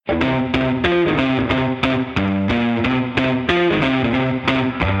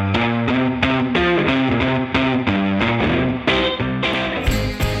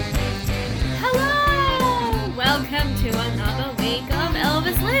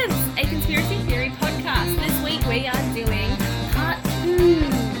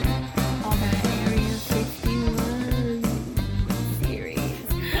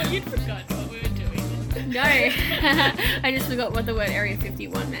I just forgot what the word Area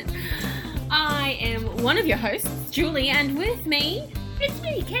 51 meant. I am one of your hosts, Julie, and with me, It's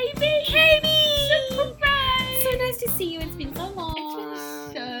me, KB! Surprise! So nice to see you. It's been so long.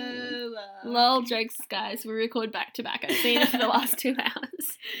 It's been so long. Lol, jokes, guys. We record back to back. I've seen it for the last 2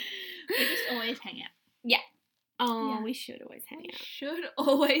 hours. We just always hang out. Oh, Yeah. we should always hang We out. should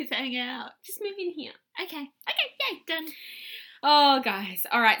always hang out. Just move in here. Okay, yay, done. Oh, guys.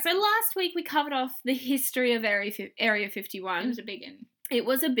 All right. So last week we covered off the history of Area 51. It was a big one. It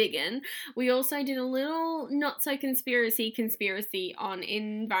was a big one. We also did a little not so conspiracy on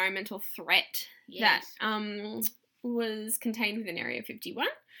environmental threat Yes. that was contained within Area 51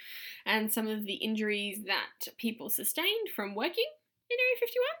 and some of the injuries that people sustained from working in Area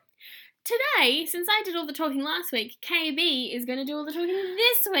 51. Today, since I did all the talking last week, KB is going to do all the talking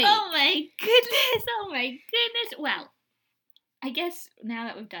this week. Oh my goodness. Well, I guess now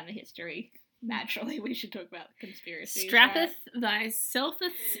that we've done the history, naturally we should talk about conspiracies. Strappeth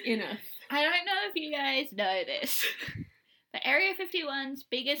thyselfeth inneth. I don't know if you guys know this, but Area 51's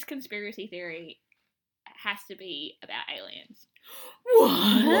biggest conspiracy theory has to be about aliens.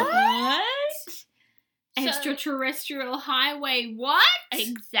 What? So- Extraterrestrial highway what?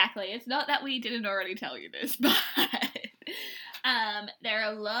 Exactly. It's not that we didn't already tell you this, but there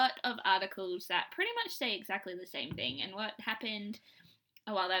are a lot of articles that pretty much say exactly the same thing. And what happened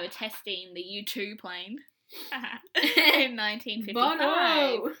while they were testing the U-2 plane in 1955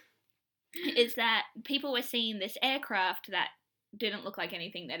 Bono. is that people were seeing this aircraft that didn't look like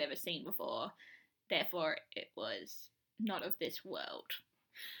anything they'd ever seen before. Therefore, it was not of this world.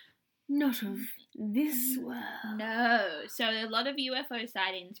 Not of this world. No. So a lot of UFO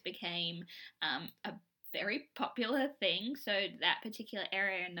sightings became a very popular thing. So that particular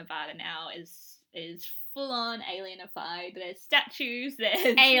area in Nevada now is full on alienified. There's statues.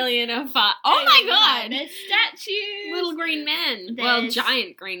 There's Alienified. Oh my god. There's statues. Little green men. Well, There's-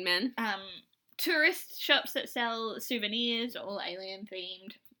 giant green men. Tourist shops that sell souvenirs, all alien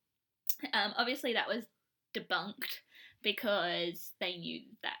themed. Obviously that was debunked because they knew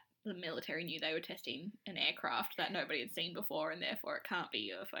that. The military knew they were testing an aircraft that nobody had seen before, and therefore it can't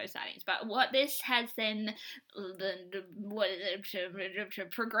be UFO sightings. But what this has then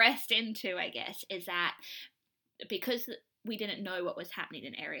progressed into, I guess, is that because we didn't know what was happening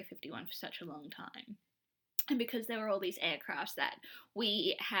in Area 51 for such a long time, and because there were all these aircrafts that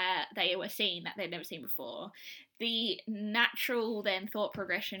they were seeing that they'd never seen before, the natural then thought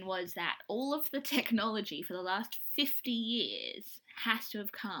progression was that all of the technology for the last 50 years has to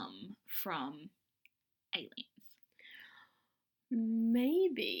have come from aliens.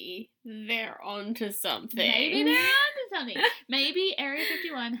 Maybe they're onto something. Maybe they're onto something. Maybe Area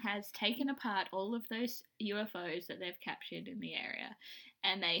 51 has taken apart all of those UFOs that they've captured in the area,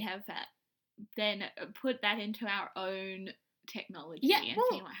 and they have then put that into our own technology and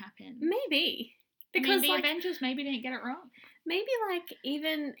see what happens. Maybe. Because the Avengers maybe didn't get it wrong. Maybe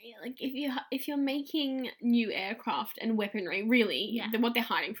even if you're making new aircraft and weaponry, really, what they're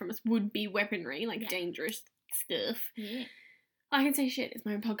hiding from us would be weaponry, dangerous stuff. Yeah. I can say shit. It's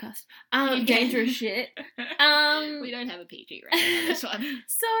my own podcast. Dangerous shit. We don't have a PG rating on this one.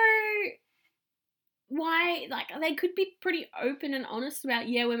 So why, they could be pretty open and honest about,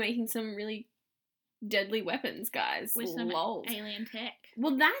 we're making some really deadly weapons, guys. With some Lols. alien tech.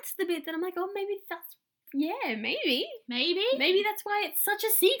 Well, that's the bit that I'm like, oh, maybe that's, maybe. Maybe that's why it's such a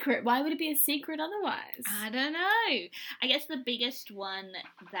secret. Why would it be a secret otherwise? I don't know. I guess the biggest one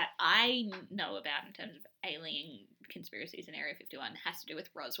that I know about in terms of alien conspiracies in Area 51 has to do with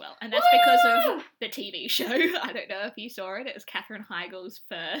Roswell. And that's because of the TV show. I don't know if you saw it. It was Katherine Heigl's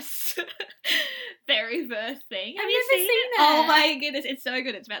very first thing. Have you seen it? that. Oh my goodness, it's so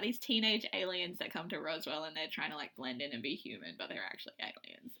good. It's about these teenage aliens that come to Roswell and they're trying to blend in and be human, but they're actually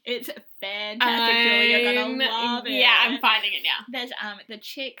aliens. It's fantastic, Julie. You're gonna love it. Yeah, I'm finding it now. There's the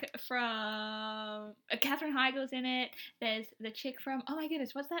chick from Katherine Heigl's in it. There's the chick from, oh my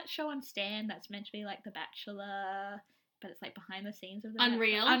goodness, what's that show on Stan that's meant to be like The Bachelor, but it's behind the scenes of The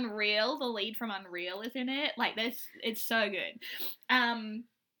Unreal. Bachelor? Unreal. The lead from Unreal is in it. It's so good.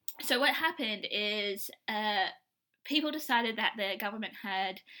 So what happened is people decided that the government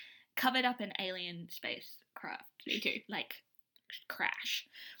had covered up an alien spacecraft. Me too. Crash.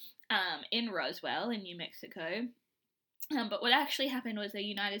 In Roswell, in New Mexico. But what actually happened was a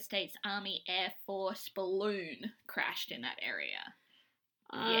United States Army Air Force balloon crashed in that area.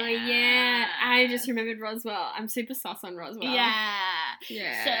 Oh, yeah. I just remembered Roswell. I'm super sus on Roswell.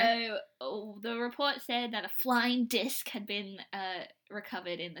 Yeah. So the report said that a flying disc had been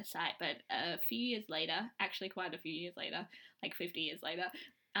recovered in the site, but a few years later, actually quite a few years later, 50 years later,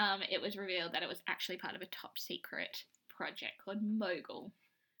 it was revealed that it was actually part of a top secret project called Mogul.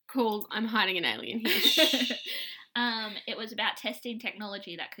 Cool. I'm hiding an alien here. Shh. It was about testing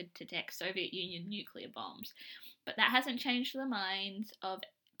technology that could detect Soviet Union nuclear bombs. But that hasn't changed the minds of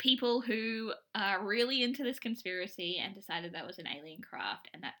people who are really into this conspiracy and decided that was an alien craft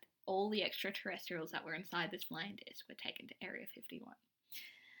and that all the extraterrestrials that were inside this flying disc were taken to Area 51.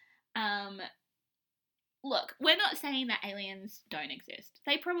 Look, we're not saying that aliens don't exist.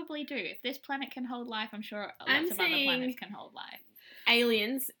 They probably do. If this planet can hold life, I'm sure lots of other planets can hold life.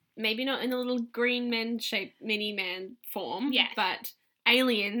 Aliens, maybe not in a little green man-shaped mini-man form, yes, but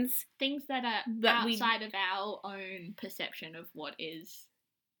aliens. Things that are outside of our own perception of what is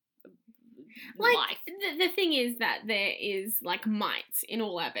life. The thing is that there is, like, mites in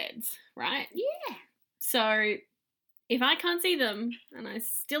all our beds, right? Yeah. So if I can't see them, and I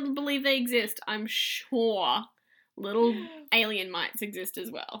still believe they exist, I'm sure little alien mites exist as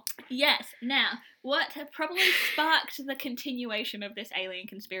well. Yes. Now, what probably sparked the continuation of this alien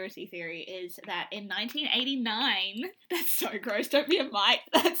conspiracy theory is that in 1989... That's so gross, don't be a mite.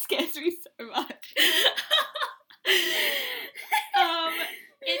 That scares me so much.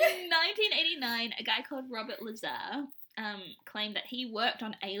 In 1989, a guy called Robert Lazar claimed that he worked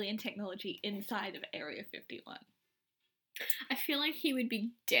on alien technology inside of Area 51. I feel like he would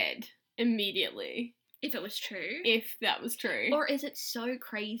be dead immediately. If it was true. If that was true. Or is it so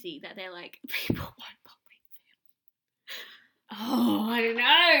crazy that they're like, people won't believe him? Oh, I don't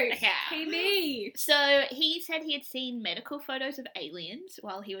know. Yeah. Maybe. So he said he had seen medical photos of aliens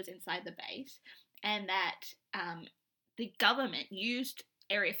while he was inside the base, and that the government used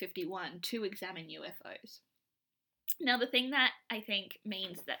Area 51 to examine UFOs. Now, the thing that I think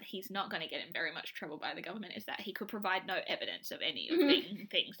means that he's not going to get in very much trouble by the government is that he could provide no evidence of any of the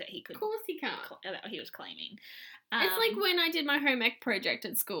things that he could. Of course he can't. That he was claiming. It's like when I did my home ec project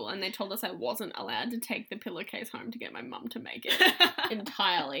at school and they told us I wasn't allowed to take the pillowcase home to get my mum to make it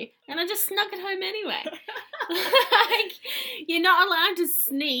entirely. And I just snuck it home anyway. Like, you're not allowed to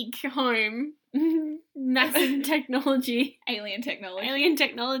sneak home massive technology. Alien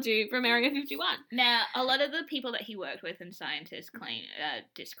technology from Area 51. Now, a lot of the people that he worked with and scientists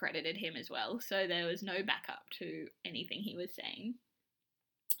discredited him as well, so there was no backup to anything he was saying.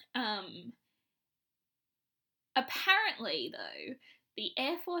 Apparently, though, the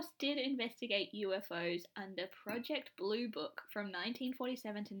Air Force did investigate UFOs under Project Blue Book from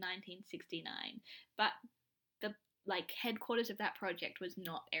 1947 to 1969, but the headquarters of that project was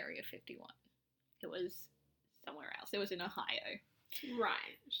not Area 51. It was somewhere else. It was in Ohio.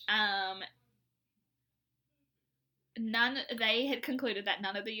 Right. They had concluded that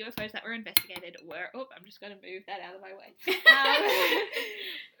none of the UFOs that were investigated were... Oh, I'm just going to move that out of my way.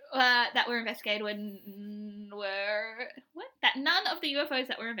 That were investigated that none of the UFOs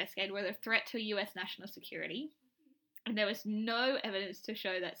that were investigated were a threat to U.S. national security. And there was no evidence to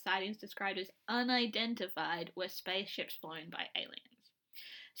show that sightings described as unidentified were spaceships flown by aliens.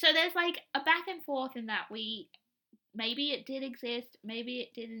 So there's a back and forth in that maybe it did exist, maybe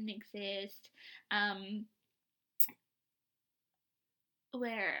it didn't exist.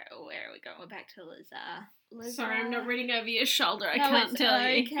 Where are we going? We're back to Lazar. Sorry, I'm not reading over your shoulder. I can't tell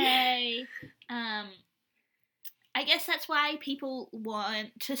you. Okay. I guess that's why people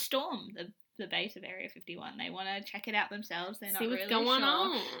want to storm the base of Area 51. They want to check it out themselves. They're not really going sure.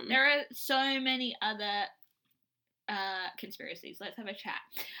 on. There are so many other conspiracies. Let's have a chat.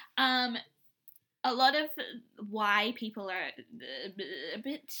 A lot of why people are a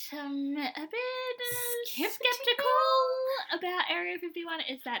bit skeptical about Area 51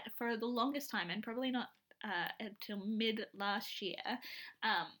 is that for the longest time, and probably not until mid last year,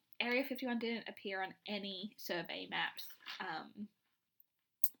 Area 51 didn't appear on any survey maps.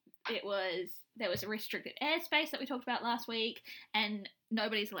 There was a restricted airspace that we talked about last week, and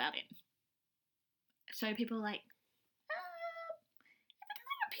nobody's allowed in. So people are like, it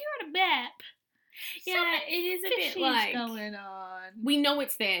doesn't appear on a map. Yeah, it is a bit like going on. We know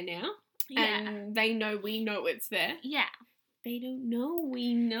it's there now, yeah. And they know we know it's there. Yeah. They don't know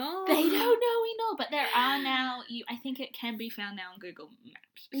we know. They don't know we know, but there are now. I think it can be found now on Google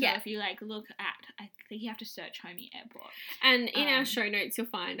Maps. So yeah. If you look at, I think you have to search Homey Airport. And in our show notes, you'll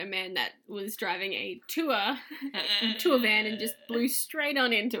find a man that was driving a tour van and just blew straight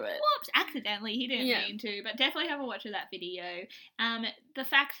on into it. Whoops! Accidentally, he didn't mean to, but definitely have a watch of that video. The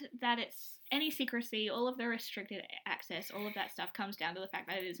fact that it's any secrecy, all of the restricted access, all of that stuff comes down to the fact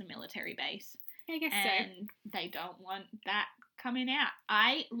that it is a military base. I guess and they don't want that coming out.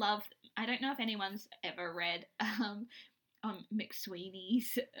 I don't know if anyone's ever read on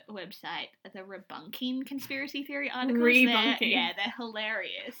McSweeney's website, the Rebunking conspiracy theory articles. Rebunking. They're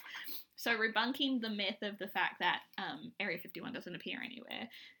hilarious. So rebunking the myth of the fact that Area 51 doesn't appear anywhere.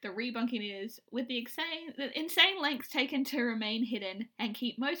 The rebunking is with the insane lengths taken to remain hidden and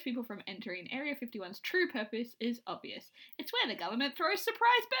keep most people from entering. Area 51's true purpose is obvious. It's where the government throws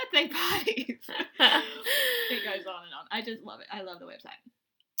surprise birthday parties. It goes on and on. I just love it. I love the website.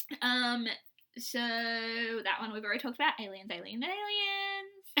 So that one we've already talked about. Aliens.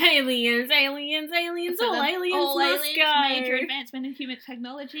 Aliens, aliens, aliens, So all aliens must go. Major advancement in human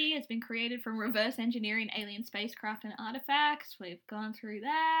technology has been created from reverse engineering alien spacecraft and artifacts. We've gone through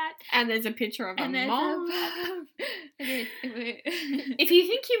that. And there's a picture of a mom. If If you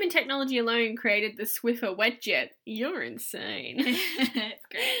think human technology alone created the Swiffer wet jet, you're insane. It's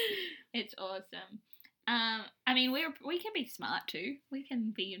great. It's awesome. I mean, we can be smart too. We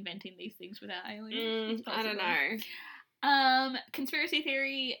can be inventing these things without aliens. It's I don't possible. know. Conspiracy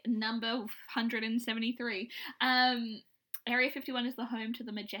theory number 173. Area 51 is the home to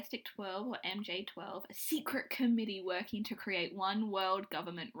the Majestic 12, or MJ-12, a secret committee working to create one world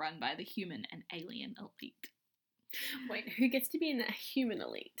government run by the human and alien elite. Wait, who gets to be in the human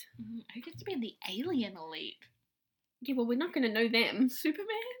elite? Who gets to be in the alien elite? Yeah, well, we're not going to know them. Superman?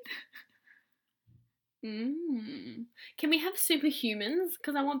 Can we have superhumans?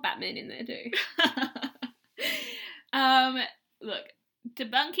 Because I want Batman in there too. Look,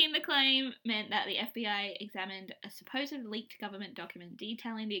 debunking the claim meant that the FBI examined a supposed leaked government document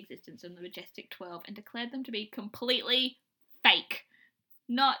detailing the existence of the Majestic 12 and declared them to be completely fake.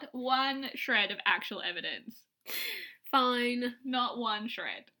 Not one shred of actual evidence. Fine. Not one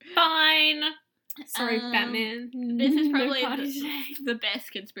shred. Fine. Sorry, Batman. This is No probably party today. the best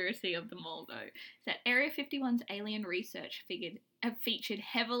conspiracy of them all, though. Is that Area 51's alien research featured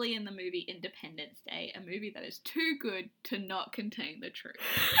heavily in the movie Independence Day, a movie that is too good to not contain the truth.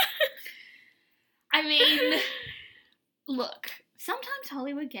 I mean, look, sometimes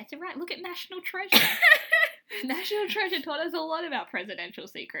Hollywood gets it right. Look at National Treasure. National Treasure taught us a lot about presidential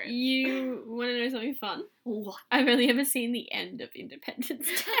secrets. You want to know something fun? What? I've only ever seen the end of Independence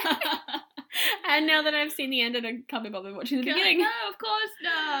Day. And now that I've seen the end, I can't be bothered watching the beginning. No, of course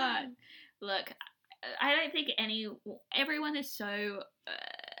not. Look, I don't think everyone is so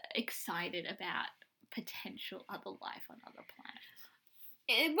excited about potential other life on other planets.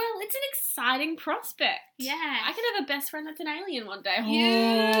 Well, it's an exciting prospect. Yeah. I could have a best friend that's an alien one day.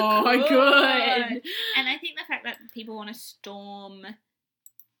 You Good. And I think the fact that people want to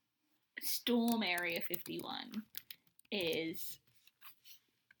storm Area 51 is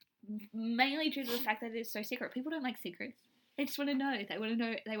mainly due to the fact that it is so secret. People don't like secrets. They just want to know. They want to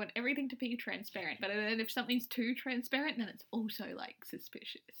know. They want everything to be transparent. But then if something's too transparent, then it's also like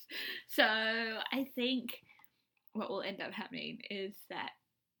suspicious. So I think what will end up happening is that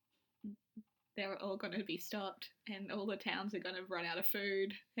they're all going to be stopped, and all the towns are going to run out of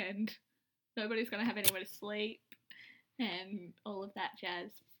food, and nobody's going to have anywhere to sleep, and all of that jazz.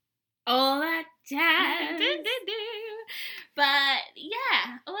 All that jazz. But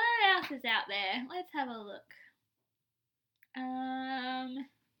yeah, what else is out there? Let's have a look.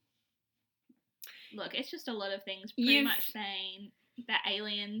 Look, it's just a lot of things pretty much saying that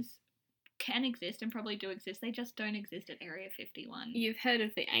aliens can exist and probably do exist. They just don't exist at Area 51. You've heard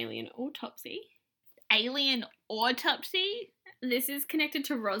of the alien autopsy? Alien autopsy? This is connected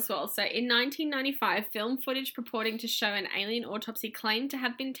to Roswell. So in 1995, film footage purporting to show an alien autopsy claimed to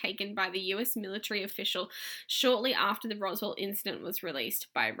have been taken by the US military official shortly after the Roswell incident was released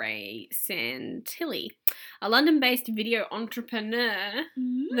by Ray Santilli, a London-based video entrepreneur.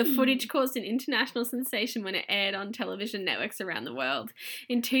 The footage caused an international sensation when it aired on television networks around the world.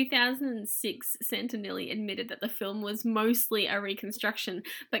 In 2006, Santilli admitted that the film was mostly a reconstruction,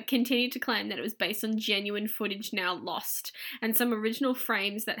 but continued to claim that it was based on genuine footage now lost, and some original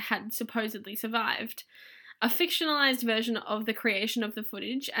frames that had supposedly survived. A fictionalized version of the creation of the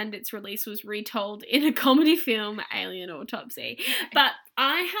footage and its release was retold in a comedy film, Alien Autopsy. But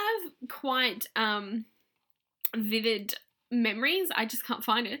I have quite vivid memories, I just can't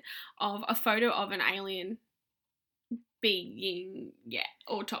find it, of a photo of an alien being,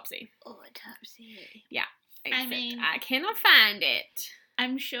 autopsy. Autopsy. Yeah. I mean, I cannot find it.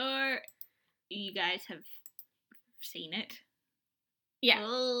 I'm sure you guys have seen it. Yeah.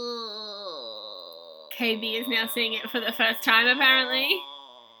 Oh, KB is now seeing it for the first time, apparently.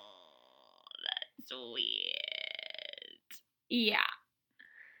 That's weird. Yeah.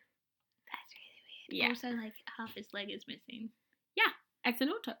 That's really weird. Yeah. Also, like, half his leg is missing. Yeah. It's an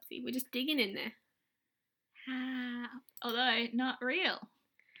autopsy. We're just digging in there. Although, not real.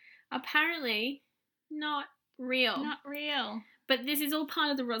 Apparently, not real. Not real. But this is all part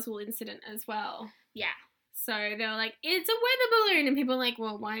of the Roswell incident as well. Yeah. So they were like, it's a weather balloon. And people are like,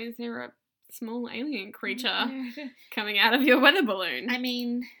 well, why is there a small alien creature coming out of your weather balloon? I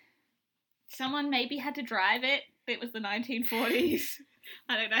mean, someone maybe had to drive it. It was the 1940s.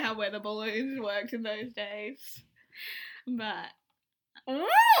 I don't know how weather balloons worked in those days. But... What?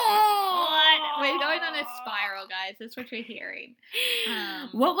 We're going on a spiral, guys. That's what you're hearing.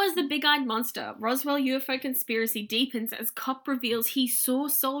 What was the big-eyed monster? Roswell UFO conspiracy deepens as cop reveals he saw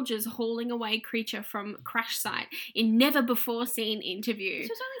soldiers hauling away creature from crash site in never-before-seen interview. This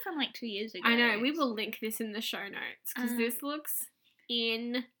was only from like 2 years ago. I know. We will link this in the show notes because this looks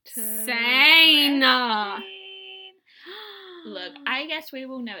insane. Look, I guess we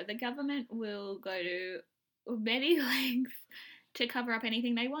will know. The government will go to many lengths to cover up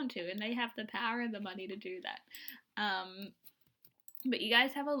anything they want to, and they have the power and the money to do that. But you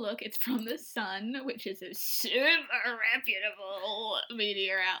guys have a look. It's from The Sun, which is a super reputable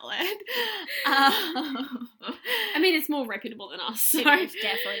media outlet. I mean, it's more reputable than us. So. It is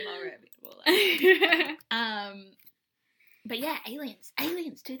definitely more reputable. But yeah, aliens.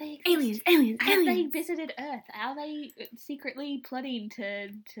 Do they exist? Aliens. Have they visited Earth? Are they secretly plotting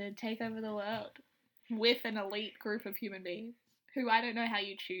to take over the world with an elite group of human beings? Who I don't know how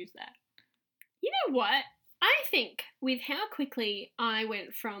you choose that. You know what? I think with how quickly I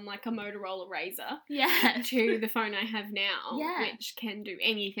went from like a Motorola Razr to the phone I have now, which can do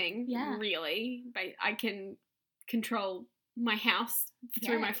anything, really. But I can control my house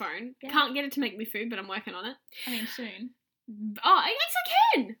through my phone. Yeah. Can't get it to make me food, but I'm working on it. I mean, soon. Oh, yes, I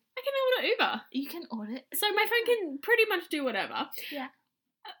can. I can order Uber. You can order it. So my phone can pretty much do whatever. Yeah.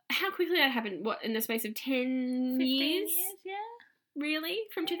 How quickly that happened? What, in the space of 10 15 years? Yeah. Really?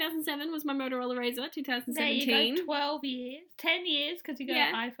 From 2007 was my Motorola Razr, 2017. There you go, 12 years. 10 years, because you got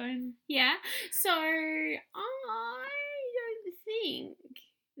an iPhone. Yeah. So, I don't think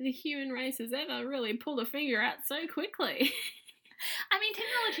the human race has ever really pulled a finger out so quickly. I mean,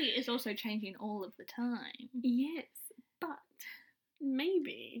 technology is also changing all of the time. Yes, but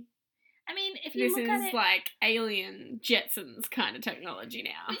maybe. I mean, if you look at it... This is like alien Jetsons kind of technology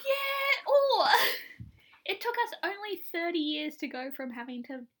now. Yeah, or... It took us only 30 years to go from having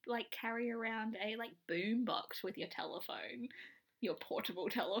to, like, carry around a, like, boom box with your telephone, your portable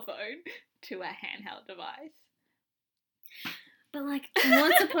telephone, to a handheld device. But, like,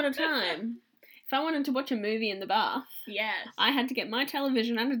 once upon a time, if I wanted to watch a movie in the bath, I had to get my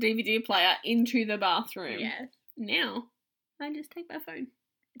television and a DVD player into the bathroom. Yes. Now, I just take my phone.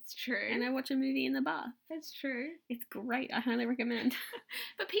 It's true. And I watch a movie in the bath. That's true. It's great. I highly recommend.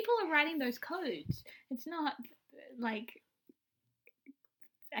 But people are writing those codes. It's not, like,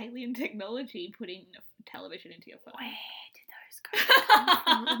 alien technology putting a television into your phone. Where did those codes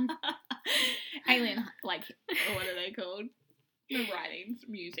come from? Alien, like, what are they called? The writings,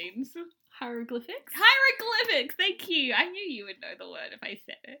 musings. Hieroglyphics? Hieroglyphics! Thank you. I knew you would know the word if I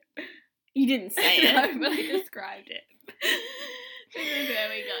said it. You didn't say it. No, but I described it. This is where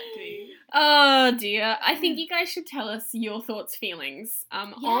we got to. Oh dear. I think you guys should tell us your thoughts, feelings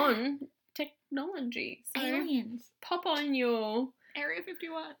on technology. So aliens. Pop on your Area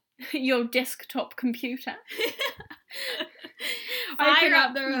 51. Your desktop computer. Fire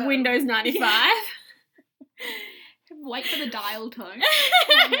up the Windows 95. Wait for the dial tone.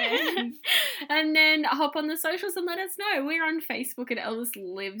 And then hop on the socials and let us know. We're on Facebook at Elvis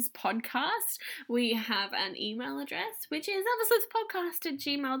Lives Podcast. We have an email address, which is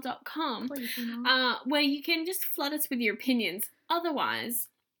elvislivspodcast@gmail.com, where you can just flood us with your opinions. Otherwise,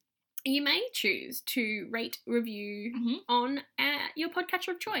 you may choose to rate, review on your podcatcher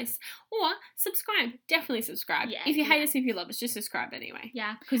of choice, or subscribe. Definitely subscribe. Yeah, if you hate us, if you love us, just subscribe anyway.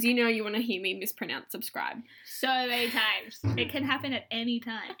 Yeah. Because you know you want to hear me mispronounce subscribe. So many times. It can happen at any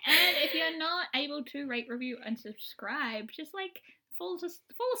time. And if you're not able to rate, review, and subscribe, just like fall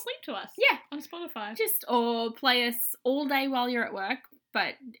asleep to us. Yeah. On Spotify. Or play us all day while you're at work.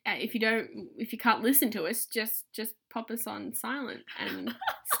 But if you can't listen to us, just pop us on silent and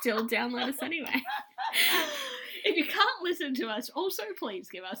still download us anyway. If you can't listen to us, also please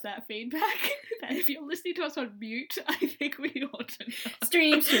give us that feedback. That if you're listening to us on mute, I think we ought to know.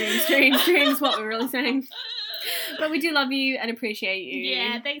 Stream, what we're really saying. But we do love you and appreciate you.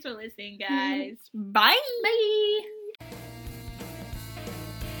 Yeah, thanks for listening, guys. Bye. Bye.